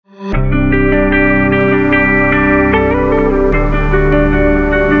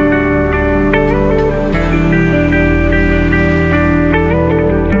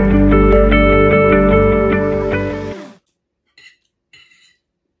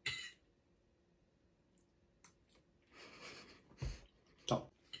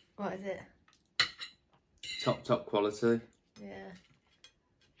What is it? Top quality. Yeah.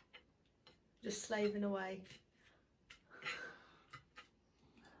 Just slaving away.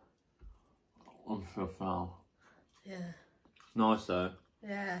 I'm so foul. Yeah. Nice though.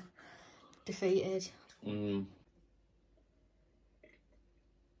 Yeah. Defeated. Mm.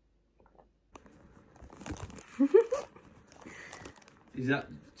 Is that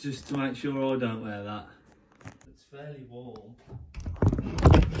just to make sure I don't wear that? It's fairly warm.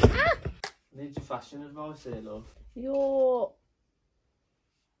 Need your fashion advice here, love. You're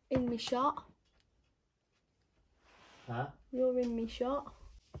in me shot. Huh? You're in me shot.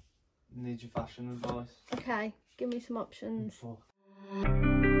 Need your fashion advice. Okay, give me some options. Fuck.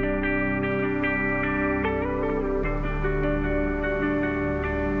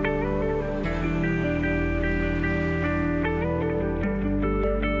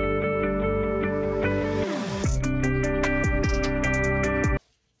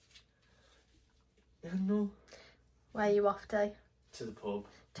 Where are you off to? To the pub.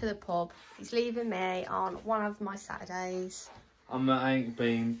 To the pub. He's leaving me on one of my Saturdays. I ain't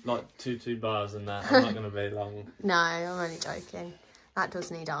been like two bars and that. I'm not going to be long. No, I'm only joking. That does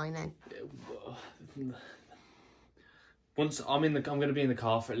need ironing. Once I'm going to be in the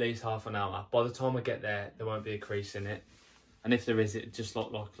car for at least half an hour. By the time I get there, there won't be a crease in it. And if there is, it just like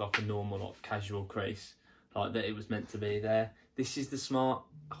a normal, like casual crease, like that it was meant to be there. This is the smart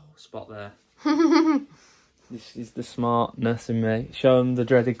spot there. This is the smartness in me. Show them the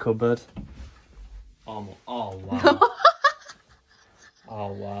dreaded cupboard. Oh wow.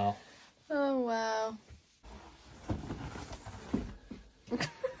 Oh wow. Oh wow.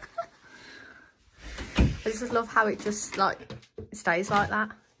 I just love how it just like stays like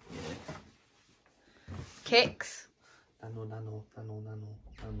that. Yeah. Kicks. Nano.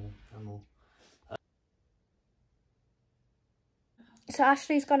 So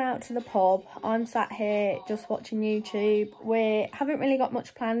Ashley's gone out to the pub. I'm sat here just watching YouTube. We haven't really got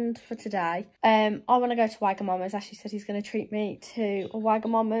much planned for today. I want to go to WAGAMAMA's. Ashley said he's going to treat me to a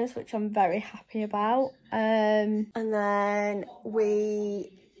WAGAMAMA's, which I'm very happy about. And then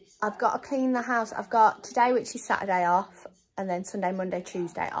I've got to clean the house. I've got today, which is Saturday, off, and then Sunday, Monday,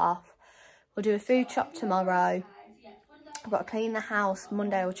 Tuesday off. We'll do a food shop tomorrow. I've got to clean the house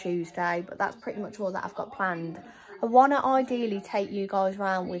Monday or Tuesday, but that's pretty much all that I've got planned. I want to ideally take you guys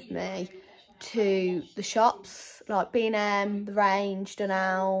around with me to the shops, like B&M, The Range,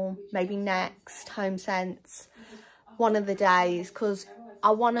 Dunelm, maybe Next, Home Sense, one of the days, because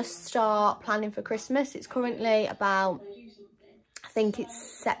I want to start planning for Christmas. It's currently about, I think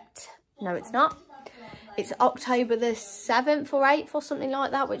it's no it's not. It's October the 7th or 8th or something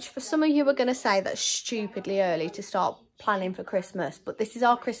like that, which for some of you are going to say that's stupidly early to start planning for Christmas. But this is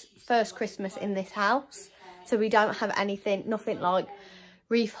our first Christmas in this house. So we don't have anything, nothing like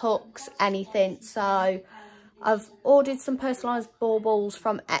reef hooks, anything. So I've ordered some personalised baubles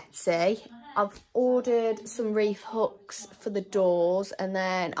from Etsy. I've ordered some reef hooks for the doors. And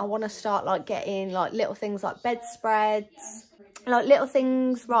then I want to start like getting like little things like bedspreads, like little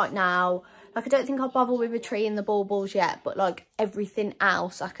things right now. Like I don't think I'll bother with a tree and the baubles yet, but like everything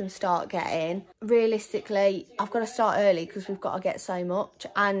else I can start getting. Realistically, I've got to start early because we've got to get so much,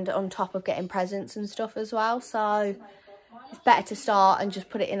 and on top of getting presents and stuff as well. So it's better to start and just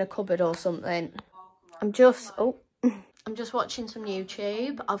put it in a cupboard or something. I'm just watching some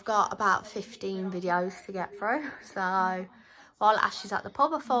YouTube. I've got about 15 videos to get through. So while Ash is at the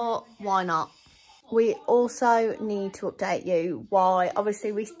pub, I thought, why not? We also need to update you why,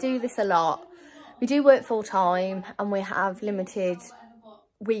 obviously we do this a lot. We do work full time and we have limited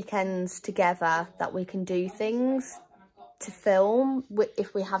weekends together that we can do things to film.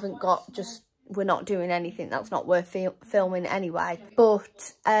 If we haven't got we're not doing anything that's not worth filming anyway.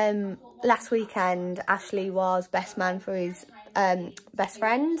 But last weekend, Ashley was best man for his best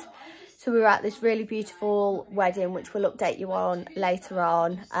friend. So we were at this really beautiful wedding, which we'll update you on later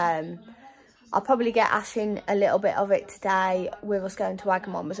on. I'll probably get Ash in a little bit of it today with us going to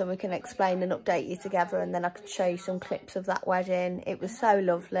WAGAMAMA's, and we can explain and update you together, and then I can show you some clips of that wedding. It was so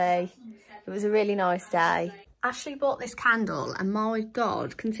lovely. It was a really nice day. Ashley bought this candle, and my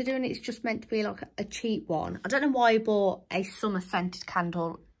God, considering it's just meant to be like a cheap one, I don't know why he bought a summer scented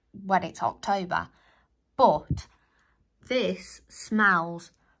candle when it's October, but this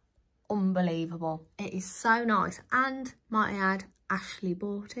smells unbelievable. It is so nice, and might I add, Ashley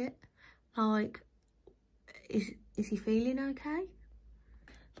bought it. Like, is he feeling okay?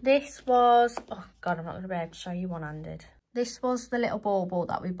 This was, oh God, I'm not going to be able to show you one-handed. This was the little bauble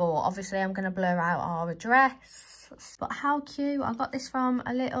that we bought. Obviously, I'm going to blur out our address. But how cute. I got this from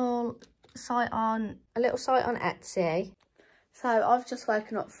a little site on Etsy. So I've just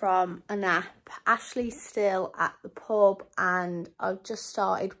woken up from a nap. Ashley's still at the pub and I've just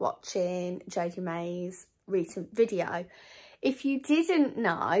started watching Jodie May's recent video. If you didn't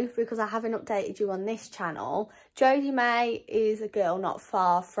know, because I haven't updated you on this channel, Jodie May is a girl not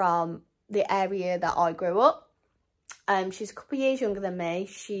far from the area that I grew up. She's a couple of years younger than me.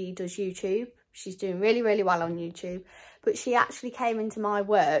 She does YouTube. She's doing really, really well on YouTube. But she actually came into my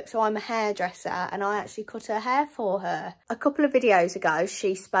work, so I'm a hairdresser, and I actually cut her hair for her. A couple of videos ago,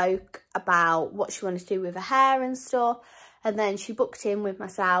 she spoke about what she wanted to do with her hair and stuff, and then she booked in with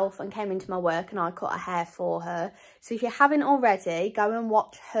myself and came into my work and I cut her hair for her. So if you haven't already, go and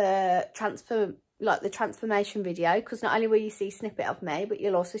watch her the transformation video, because not only will you see a snippet of me, but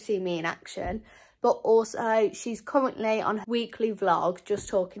you'll also see me in action. But also, she's currently on a weekly vlog just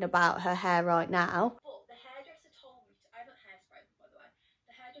talking about her hair right now. But the hairdresser told me, I haven't hairsprayed them by the way,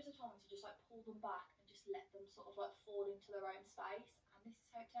 the hairdresser told me to just like pull them back and just let them sort of like fall into their own space. And this is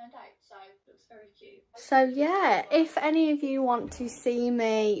how it turned out, so it looks very cute. So yeah, if any of you want to see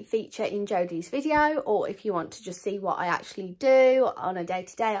me feature in Jodie's video, or if you want to just see what I actually do on a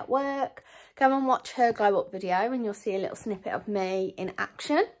day-to-day at work, go and watch her glow up video and you'll see a little snippet of me in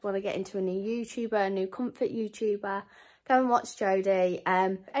action. Want to get into a new YouTuber, a new comfort YouTuber, go and watch Jodie.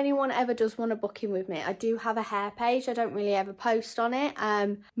 Anyone ever does want to book in with me, I do have a hair page. I don't really ever post on it.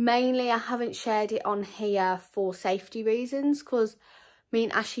 Mainly I haven't shared it on here for safety reasons, because me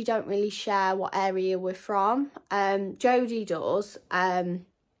and Ashley don't really share what area we're from. Jodie does,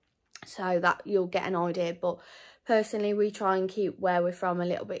 so that you'll get an idea, but personally we try and keep where we're from a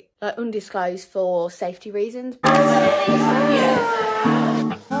little bit like undisclosed for safety reasons.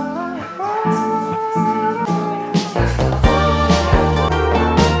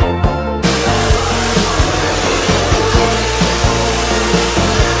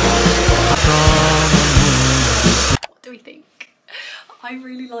 What do we think? I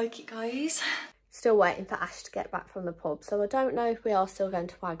really like it, guys. Still waiting for Ash to get back from the pub, so I don't know if we are still going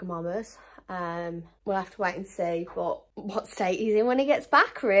to WAGAMAMA's. We'll have to wait and see what state he's in when he gets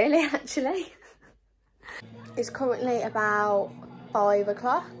back, really, actually. It's currently about 5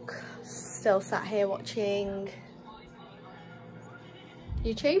 o'clock. Still sat here watching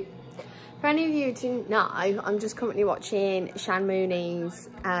YouTube. For any of you who didn't know, I'm just currently watching Shan Mooney's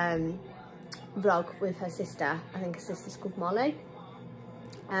vlog with her sister. I think her sister's called Molly.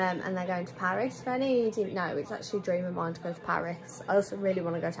 And they're going to Paris. For any of you who didn't know, it's actually a dream of mine to go to Paris. I also really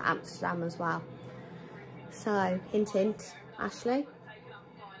want to go to Amsterdam as well. So, hint hint, Ashley.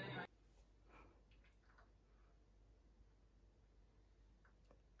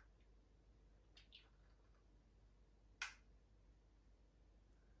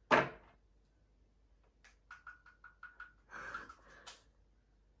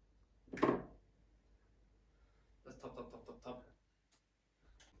 That's top.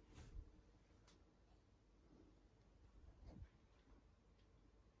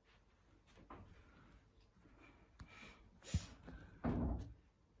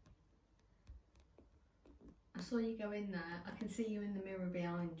 I saw you go in there. I can see you in the mirror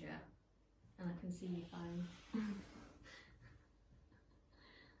behind you. And I can see your phone.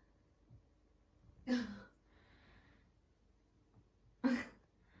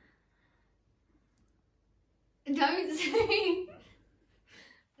 Don't zoom.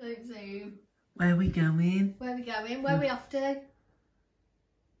 Don't zoom. Where are we going? Where are we going? Where are we off to?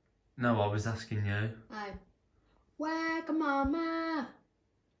 No, I was asking you. Oh. WAGAMAMA.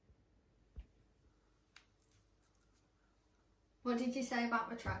 What did you say about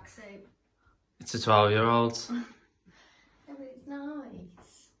my tracksuit? It's a 12-year-old. Oh, it's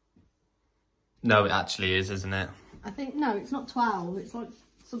nice. No, it actually is, isn't it? I think, no, it's not 12. It's like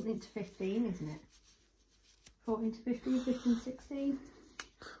something to 15, isn't it? 14 to 15, 15 to 16.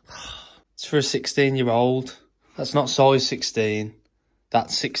 It's for a 16-year-old. That's not size 16.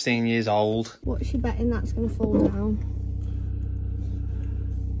 That's 16 years old. What's she betting that's going to fall down?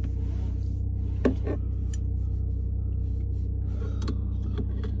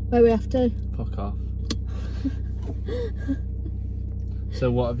 Where we have to? Fuck off. So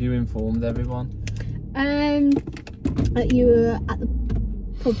what have you informed everyone? That you were at the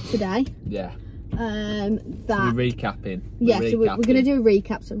pub today. Yeah. That we're recapping. Yeah, so we're going to do a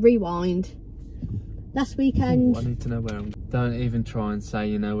recap, so rewind. Last weekend. Ooh, I need to know where I'm going. Don't even try and say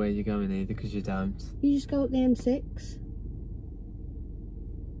you know where you're going either, because you don't. You just go up the M6.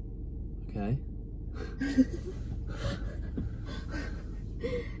 Okay.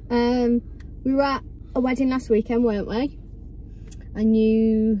 We were at a wedding last weekend, weren't we? And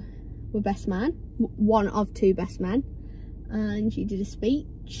you were best man, one of two best men, and you did a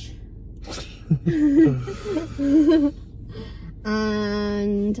speech.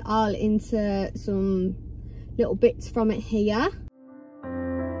 and I'll insert some little bits from it here.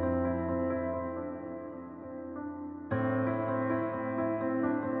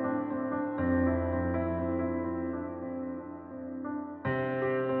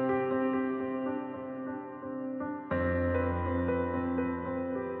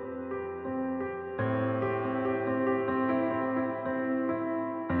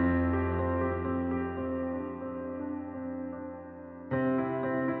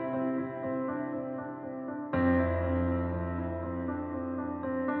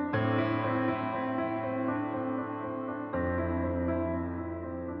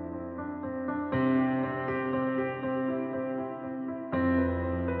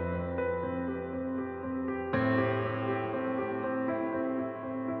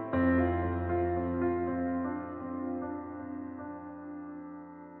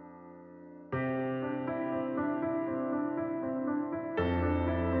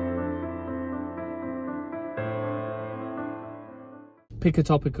 Pick a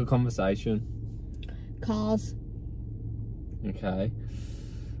topic of conversation. Cars. Okay.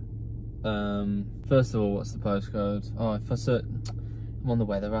 First of all, what's the postcode? Oh, if I search, I'm on the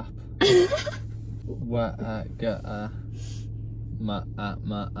weather app.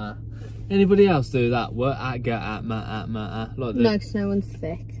 Anybody else do that? Like No, because no one's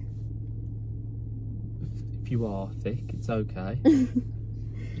thick. If you are thick, it's okay.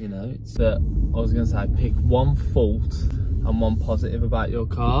 You know, it's. I was gonna say pick one fault and one positive about your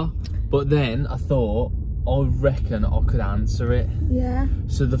car, but then I thought I reckon I could answer it. Yeah.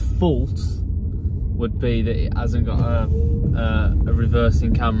 So the fault would be that it hasn't got a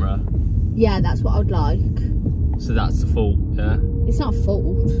reversing camera. Yeah, that's what I'd like. So that's the fault, yeah? It's not a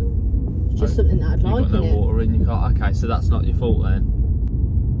fault. It's just something that I'd like. You've got no water in your car. Okay, so that's not your fault then.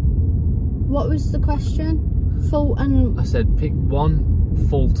 What was the question? Fault and... I said pick one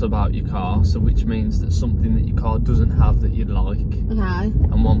fault about your car, so which means that something that your car doesn't have that you'd like. Okay.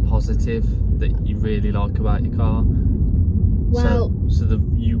 And one positive that you really like about your car. Well, so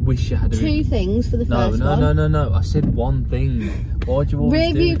you wish you had two things for the first one. No. I said one thing. Why'd you always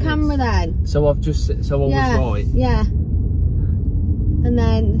rear view camera then? So I've just I was right. Yeah. And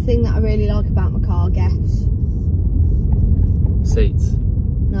then the thing that I really like about my car, guess. Seats.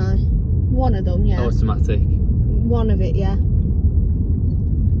 No. One of them, yeah. Automatic. One of it, yeah.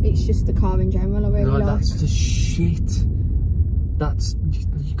 It's just the car in general I really like. No, that's just shit. That's,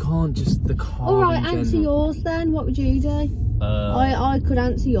 you can't just, the car. Alright, answer yours then. What would you do? I could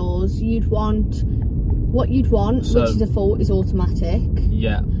answer yours. You'd want, what you'd want, which is a fault, is automatic.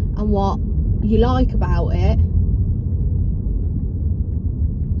 Yeah. And what you like about it,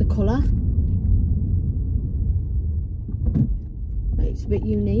 the colour. It's a bit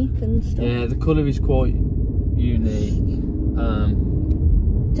unique and stuff. Yeah, the colour is quite unique.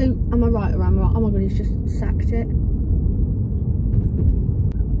 So, am I right or am I wrong? Oh my god, he's just sacked it.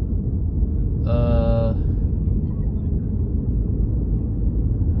 I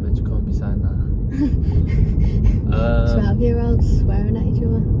bet you can't be saying that. 12-year-olds swearing at each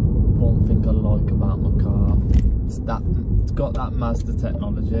other. One thing I like about my car, it's got that Mazda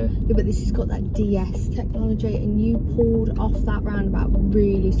technology. Yeah, but this has got that DS technology, and you pulled off that roundabout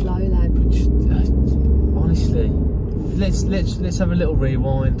really slow then. Honestly, let's have a little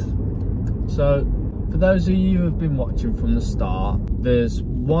rewind. So, for those of you who have been watching from the start, there's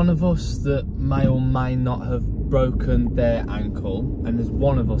one of us that may or may not have broken their ankle, and there's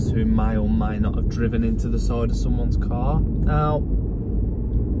one of us who may or may not have driven into the side of someone's car. Now,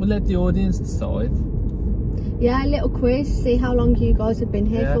 we'll let the audience decide. Yeah, a little quiz, see how long you guys have been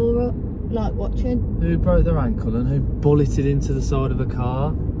here for, like, watching. Who broke their ankle and who bulleted into the side of a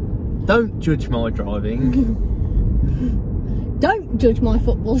car. Don't judge my driving. Don't judge my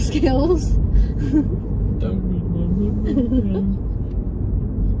football skills. Don't judge my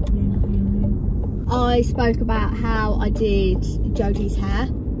I spoke about how I did Jodie's hair.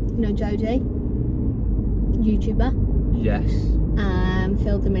 You know Jodie? YouTuber. Yes.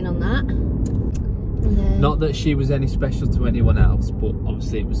 Filled them in on that. Not that she was any special to anyone else, but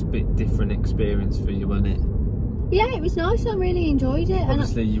obviously it was a bit different experience for you, wasn't it? Yeah, it was nice. I really enjoyed it.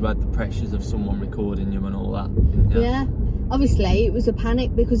 Obviously, you had the pressures of someone recording you and all that. Yeah. Obviously, it was a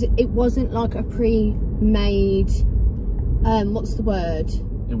panic because it wasn't like a pre-made. What's the word?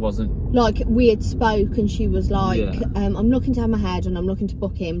 It wasn't. Like, we had spoke and she was like, I'm looking to have my hair done, I'm looking to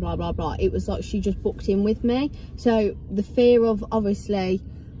book in, blah, blah, blah. It was like she just booked in with me. So the fear of, obviously,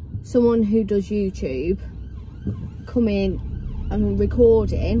 someone who does YouTube coming and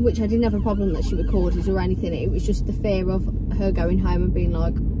recording, which I didn't have a problem that she recorded or anything. It was just the fear of her going home and being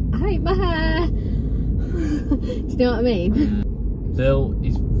like, I hate my hair. Do you know what I mean? Phil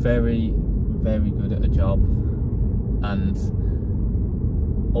is very, very good at a job, and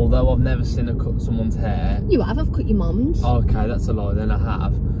although I've never seen her cut someone's hair. You have, I've cut your mum's. Okay, that's a lie, then I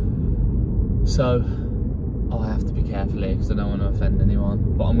have. So, I have to be careful here because I don't want to offend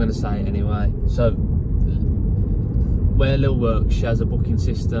anyone, but I'm going to say it anyway. So, where Lil works, she has a booking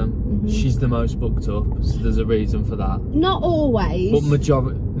system. She's the most booked up, so there's a reason for that. Not always. But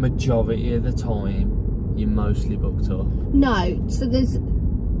majority of the time, you're mostly booked up. No, so there's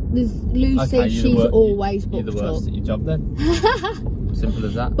Lucy, okay, she's always booked up. You're the worst at your job then. Simple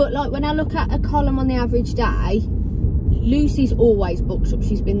as that. But like when I look at a column on the average day, Lucy's always booked up.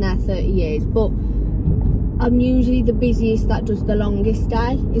 She's been there 30 years, but I'm usually the busiest that does the longest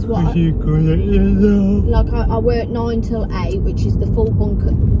day, is what I work 9 till 8, which is the full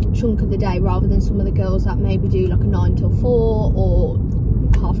chunk of the day, rather than some of the girls that maybe do like a 9 till 4 or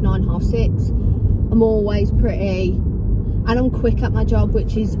 9:30, 6:30. I'm always pretty, and I'm quick at my job,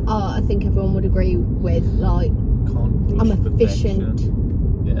 which is I think everyone would agree with. Like, I'm efficient.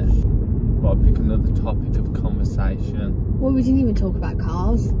 Yeah. Well, I'll pick another topic of conversation. Well, we didn't even talk about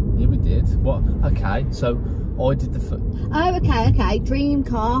cars. Yeah, we did. What? Okay, so I did the. Oh, okay. Dream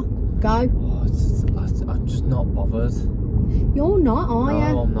car, go. Oh, I'm just not bothered. You're not, are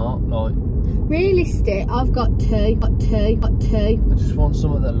you? No, I'm not. Like, realistic, I've got two. I just want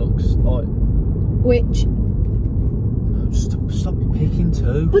something that looks like. Which? No, just stop picking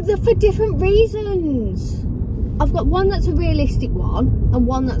two. But they're for different reasons. I've got one that's a realistic one, and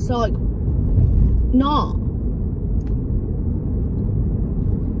one that's like not.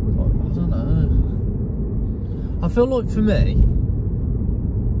 I don't know. I feel like for me,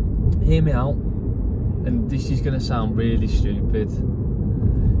 hear me out, and this is going to sound really stupid.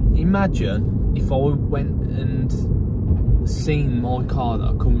 Imagine if I went and seen my car that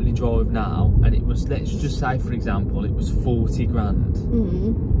I currently drive now, and it was, let's just say for example, it was 40 grand.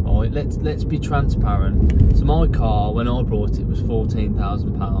 Right, let's be transparent. So my car, when I bought it, was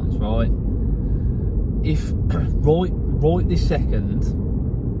 £14,000, right? If right this second,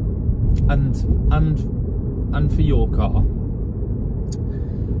 and for your car,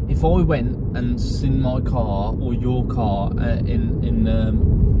 if I went and seen my car or your car at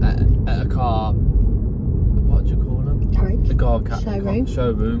a car, what do you call them? Garage. A car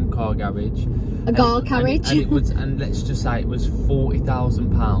showroom, car garage. A car carriage. And it was, and let's just say it was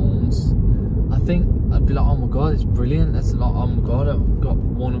 £40,000. I think I'd be like, oh my god, it's brilliant. That's like, oh my god, I've got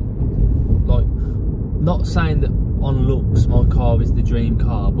one. Like, not saying that on looks my car is the dream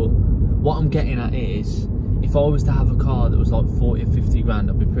car, but what I'm getting at is, if I was to have a car that was like 40 or 50 grand,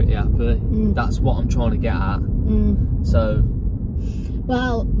 I'd be pretty happy. That's what I'm trying to get at. So,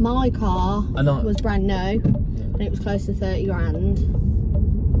 well, my car was brand new, and it was close to 30 grand,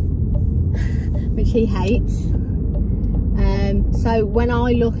 which he hates. So when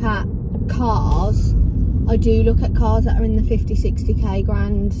I look at cars, I do look at cars that are in the 50, 60k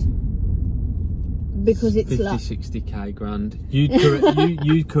grand, because it's 50, like 60k grand.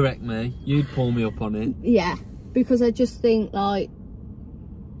 You'd correct me. You'd pull me up on it. Yeah, because I just think like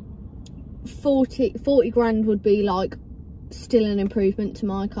 40 grand would be like still an improvement to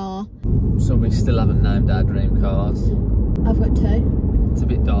my car. So we still haven't named our dream cars. I've got two. It's a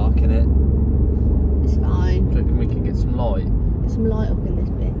bit dark, isn't it? It's fine. Do you reckon we can get some light? Get some light up in this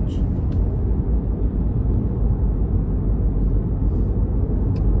bitch.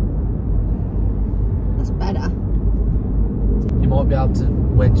 That's better. You might be able to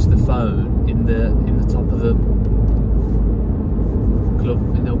wedge the phone in the top of the glove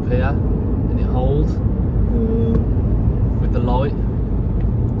in up here, and it hold with the light.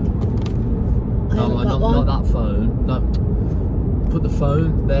 Not that phone. No, put the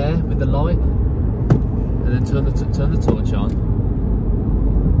phone there with the light, and then turn the torch on.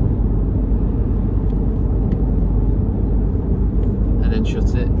 And then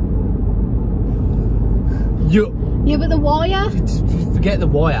shut it. Yeah, but the wire? Forget the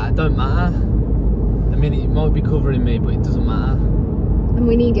wire, it don't matter. I mean, it might be covering me, but it doesn't matter. And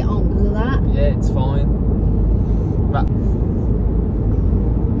we need it on because of that? Yeah, it's fine. Right.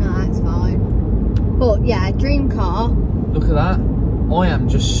 Nah, it's fine. But yeah, dream car. Look at that. I am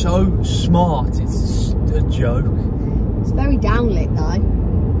just so smart, it's a joke. It's very downlit though.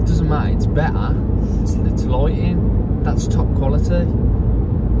 It doesn't matter, it's better. It's lighting. That's top quality.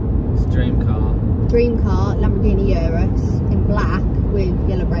 It's a dream car. Dream car, Lamborghini Urus in black with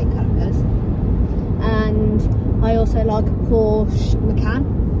yellow brake calipers. And I also like a Porsche Macan,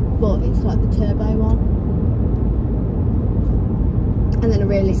 but it's like the turbo one. And then a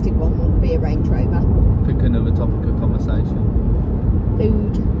realistic one would be a Range Rover. Pick another topic of conversation.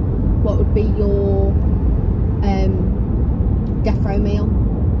 Food. What would be your death row meal.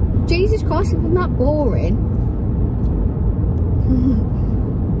 Jesus Christ, isn't that boring?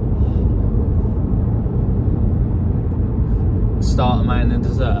 Starter, main and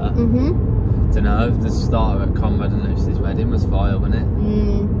dessert? Mm-hmm. Dunno, the starter at Conrad and Lucy's wedding was fire, wasn't it?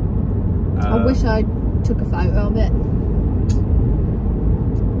 I wish I took a photo of it.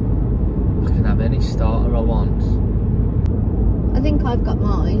 I can have any starter I want. I think I've got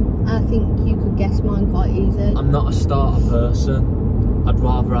mine, and I think you could guess mine quite easy. I'm not a starter person. I'd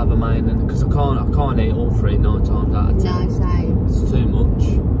rather have a main, because I can't eat all three 9 times out of 10. No, same. It's too much.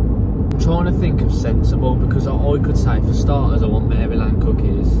 I'm trying to think of sensible, because I could say for starters I want Maryland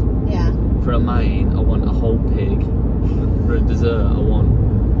cookies. Yeah. For a main I want a whole pig. For a dessert I want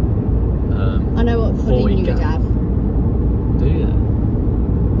I know what pudding you would have. Do you?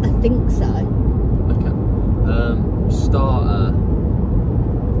 I think so. Okay. Starter.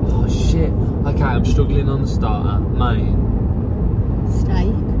 Oh shit. Okay, I'm struggling on the starter. Main.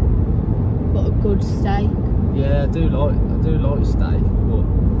 Steak. But a good steak. Yeah, I do like steak, but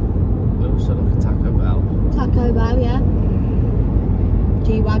I also like a Taco Bell. Taco Bell, yeah.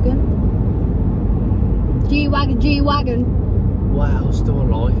 G-Wagon. G-Wagon. What else do I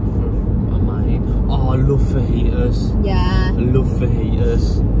like for a main? Oh, I love fajitas. Yeah. I love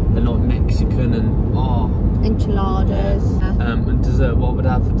fajitas. And like Mexican and enchiladas. And dessert, what would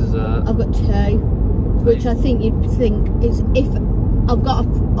I have for dessert? I've got 2, which I think you'd think is, if I've got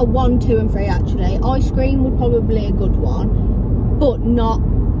a 1, 2 and 3 actually. Ice cream would probably be a good one, but not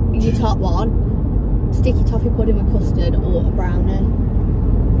your top one. Sticky toffee pudding with custard or a brownie.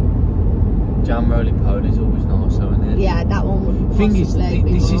 Jam roly-poly is always nice, isn't it? Yeah, that one would Thing is, possibly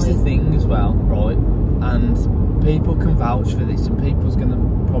be this is the mine. thing as well, right? And people can vouch for this, and people's going to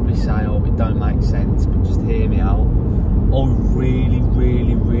probably say, oh, it don't make sense, but just hear me out. I really,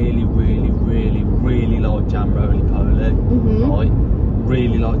 really, really, really, really, really like jam roly-poly, right?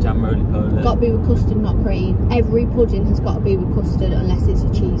 Really like jam roly-poly. Got to be with custard, not cream. Every pudding has got to be with custard unless it's a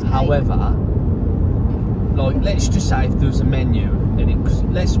cheesecake. However, like, let's just say if there was a menu, and because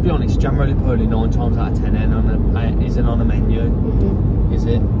let's be honest, jam roly-poly 9 times out of 10 isn't on a menu, is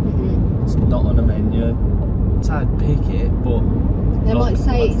it? It's not on a menu. So I'd pick it, but they might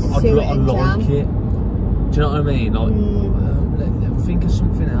say it's suet and jam. Like it. Do you know what I mean? Like, let's think of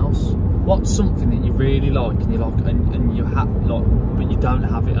something else. What's something that you really like and you like, and you have like, but you don't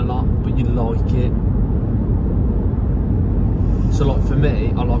have it a lot, but you like it? So like for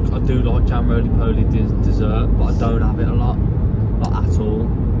me, I do like jam roly-poly dessert, but I don't have it a lot, not at all.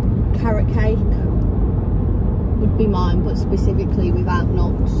 Carrot cake would be mine, but specifically without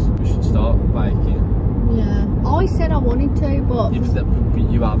nuts. We should start baking. Yeah, I said I wanted to, but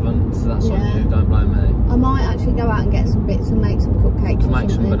you haven't, so that's on you, don't blame me. I might actually go out and get some bits and make some cupcakes. You could make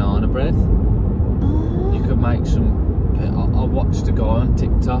some banana bread. You could make some. I watched a guy on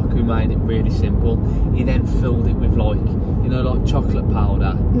TikTok who made it really simple. He then filled it with like, you know, like chocolate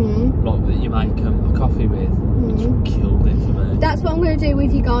powder, like that you make a coffee with. It just killed it for me. That's what I'm going to do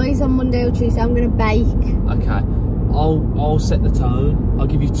with you guys on Monday or Tuesday. I'm going to bake. Okay. I'll set the tone. I'll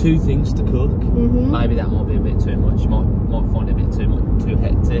give you 2 things to cook. Maybe that might be a bit too much. You might find it a bit too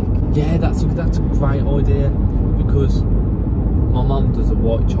hectic. Yeah, that's a great idea, because my mum does a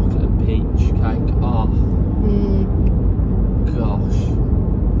white chocolate and peach cake. Oh, gosh,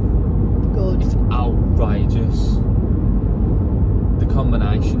 good. It's outrageous. The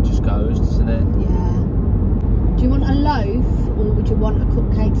combination just goes, doesn't it? Yeah. Do you want a loaf, or would you want a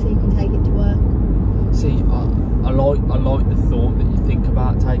cupcake so you can take it to work? See, I like the thought that you think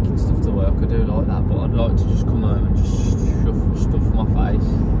about taking stuff to work. I do like that, but I'd like to just come home and just stuff my face.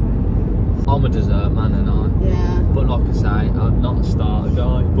 I'm a dessert man, and Yeah. But like I say, I'm not a starter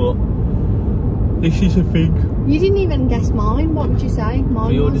guy. But this is a thing. You didn't even guess mine. What would you say? Mine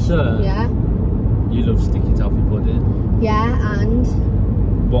for your was? dessert. Yeah. You love sticky toffee pudding. Yeah, and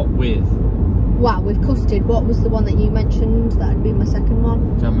what with? Well, with custard. What was the one that you mentioned? That would be my second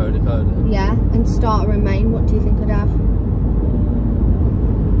one. Jam roly-poly. Yeah, and starter and main. What do you think I'd have?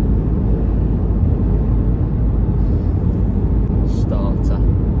 Starter.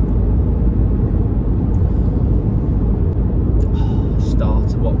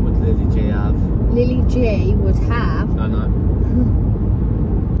 Starter. What would Lily G have? Lily G would have. I know.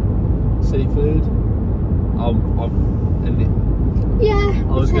 Seafood. Yeah,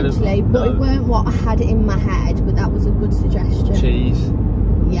 potentially, but it weren't what I had in my head. But that was a good suggestion. Cheese.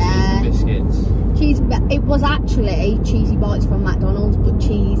 Yeah. Cheese and biscuits. Cheese. It was actually cheesy bites from McDonald's, but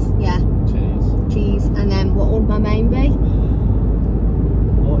cheese. Yeah. Cheese. And then what would my main be?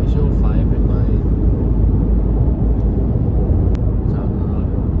 What is your favourite main? I don't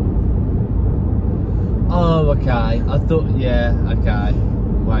know. Oh, Oh, okay. I thought, yeah, okay.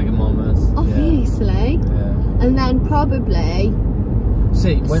 WAGAMAMA's. Obviously. Yeah. And then probably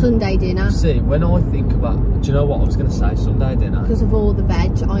Sunday dinner. See, when I think about, do you know what I was going to say? Sunday dinner. Because of all the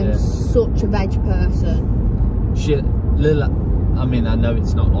veg. I'm such a veg person. Lila, I mean, I know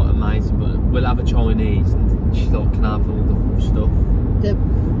it's not like amazing, but we'll have a Chinese and she's like, can I have all the stuff?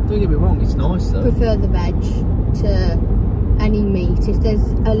 Don't get me wrong, it's nice though. Prefer the veg to any meat. If there's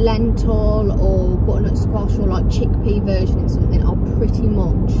a lentil or butternut squash or like chickpea version in something, I'll pretty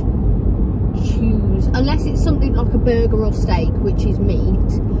much choose, unless it's something like a burger or steak, which is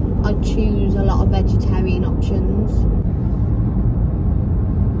meat, I'd choose a lot of vegetarian options.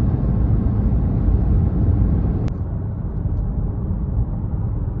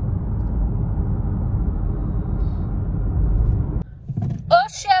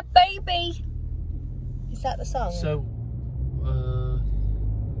 Usher baby, is that the song? So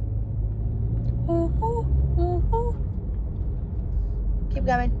keep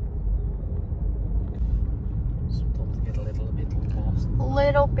going. Sometimes I get a little bit lost. A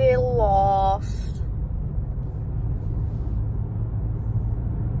little bit lost.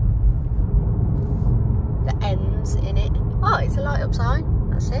 The ends in it. Oh, it's a light up sign.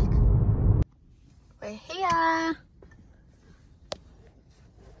 That's sick. We're here.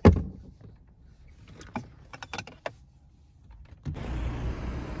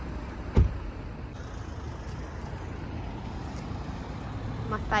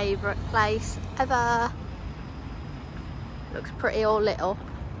 My favourite place ever. Looks pretty all lit up.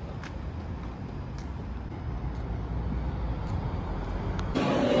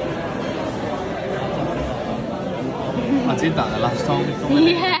 I did that the last time.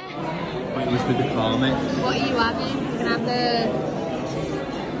 Yeah. When it was with the car mix. What are you having? We're gonna have the...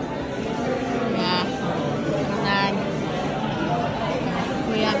 Yeah. And then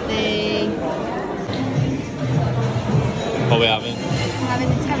we have the... What are we having? We're having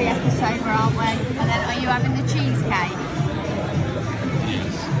the teriyaki soba, aren't we? And then are you having the cheesecake?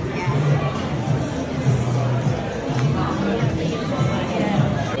 Yes. Yeah.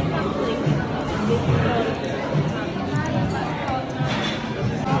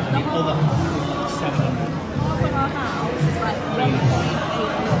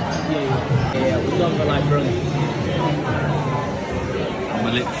 Yeah, we've gone for like brunch. And my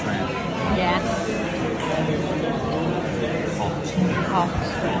lips red. Yeah. Hot.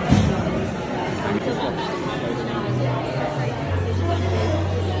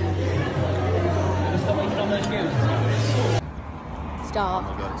 Start. Oh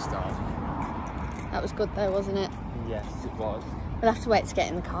my god, it started. That was good though, wasn't it? Yes, it was. We'll have to wait to get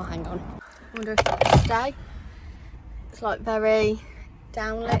in the car, hang on. I wonder if that's today. It's like very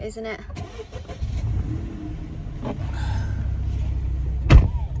downlit, isn't it?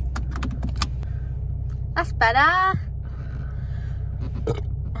 That's better.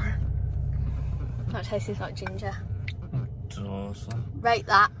 That tastes like ginger. Awesome. Rate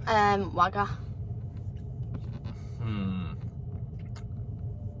that, Wagga.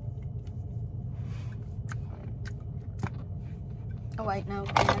 Oh wait, no.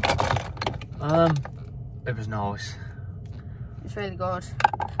 It was nice. It's really good.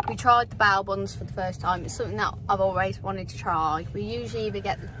 We tried the bao buns for the first time. It's something that I've always wanted to try. We usually either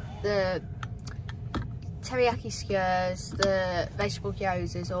get the teriyaki skewers, the vegetable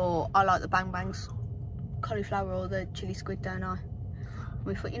gyozas, or I like the bang bangs cauliflower or the chili squid, don't I? And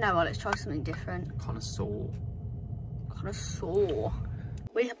we thought, you know what, let's try something different. Connoisseur.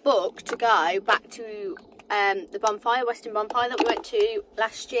 We have booked to go back to the bonfire, Western Bonfire that we went to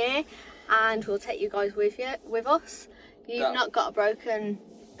last year, and we'll take you guys with us. You've not got a broken...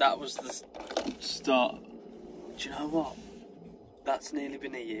 That was the start. Do you know what? That's nearly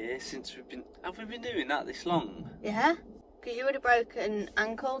been a year since we've been... Have we been doing that this long? Yeah, because you had a broken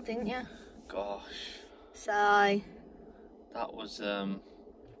ankle, didn't you? Gosh. So... That was,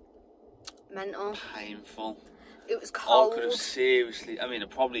 mental. painful. It was cold. I could have seriously... I mean, I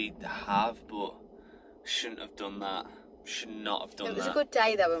probably have, but shouldn't have done that. Should not have done that. It was a good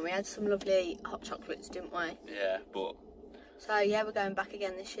day though, and we had some lovely hot chocolates, didn't we? Yeah, but... So yeah, we're going back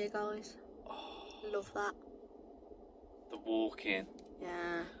again this year, guys. Oh, love that. The walking.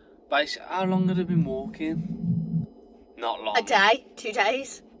 Yeah. Basically, how long had I been walking? Not long. A day, 2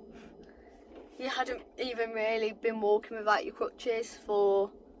 days. You hadn't even really been walking without your crutches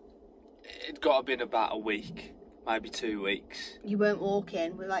for... It'd got to have been about a week, maybe 2 weeks. You weren't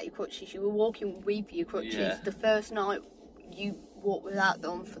walking without your crutches, you were walking with your crutches. Yeah. The first night you walked without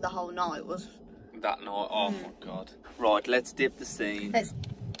them for the whole night was... That night, oh my god. Right, let's dip the scene. Let's...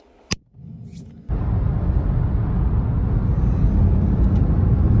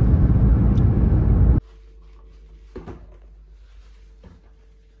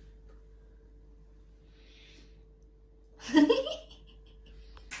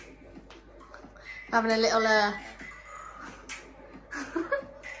 Having a little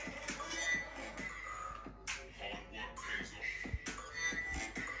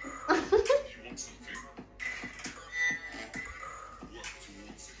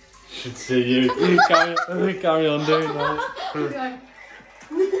Should see you. Carry on doing that.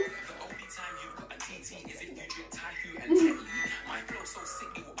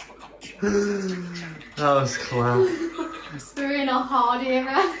 That was class. We're in a hard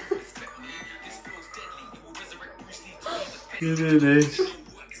era. You do this.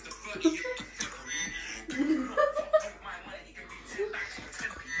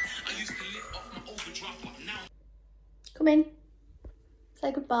 Come in.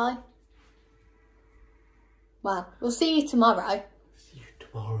 Say goodbye. Well, we'll see you tomorrow. See you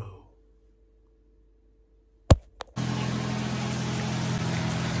tomorrow.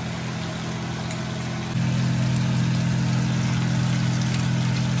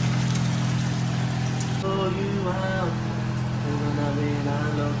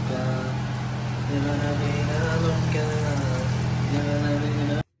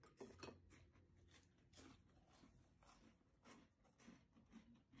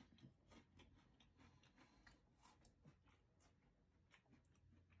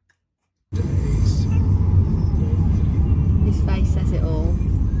 His face says it all.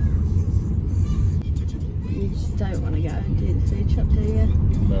 You just don't want to go and do the food shop, do you?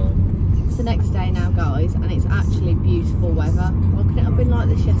 No. It's the next day now, guys, and it's actually beautiful weather. Why couldn't it have been like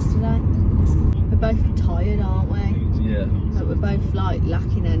this yesterday? We're both tired, aren't we? Yeah. Like, we're both like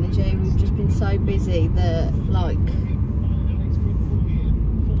lacking energy. We've just been so busy that like